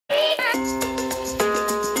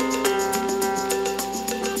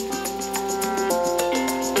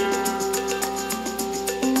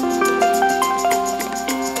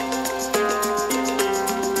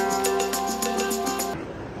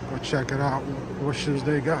Check it out, what shoes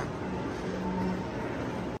they got.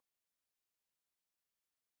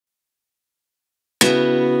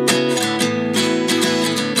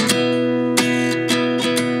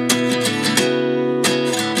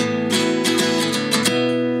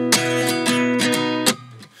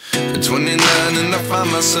 At 29 and I find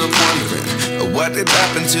myself wondering what did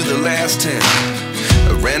happen to the last 10.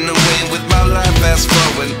 I ran away with my life, fast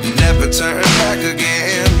forward, never turn back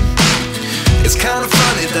again. It's kind of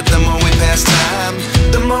funny that the more we pass time,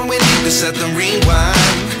 the more we need to set the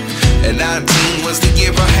rewind. And 19 was the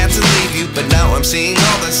year I had to leave you, but now I'm seeing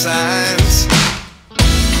all the signs.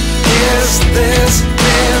 Is this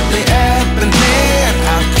really happening?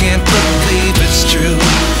 I can't believe it's true.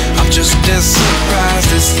 I'm just as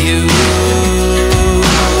surprised as you.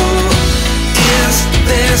 Is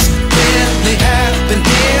this really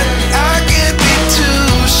happening? I can't be too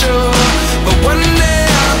sure, but one day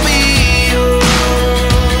I'll be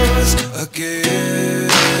again.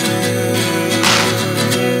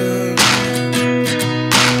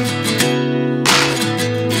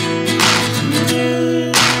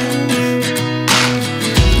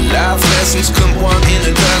 Life lessons come one in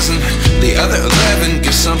a dozen, the other 11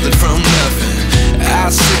 give something from nothing. I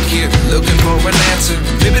sit here looking for an answer.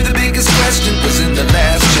 Maybe the biggest question was in the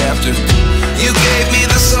last chapter. You gave me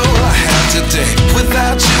the soul I have today.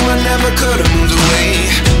 Without you I never could have moved away,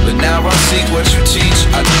 but now I see what you teach.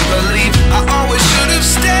 I do believe I always should have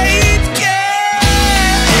stayed. Yeah.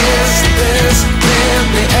 Is this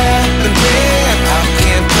really happening? I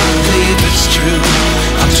can't believe it's true.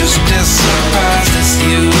 I'm just as surprised as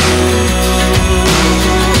you.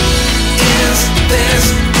 Is this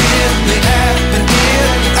really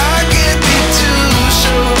happening? I can't be too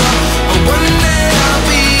sure, but one day I'll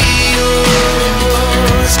be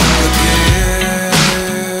yours again.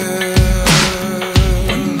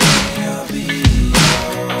 One day I'll be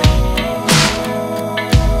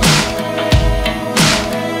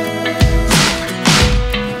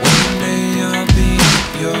One day I'll be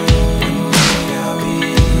yours.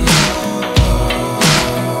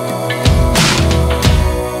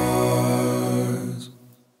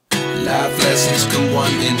 Life lessons come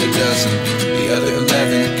one in a dozen, the other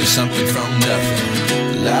 11 give something from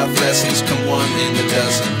nothing. Life lessons come one in a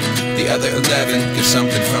dozen, the other 11 give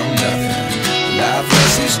something from nothing. Life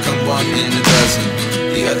lessons come one in a dozen,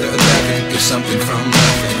 the other 11 give something from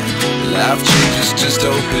nothing. Life changes just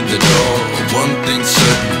open the door. One thing's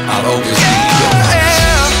certain, I'll always be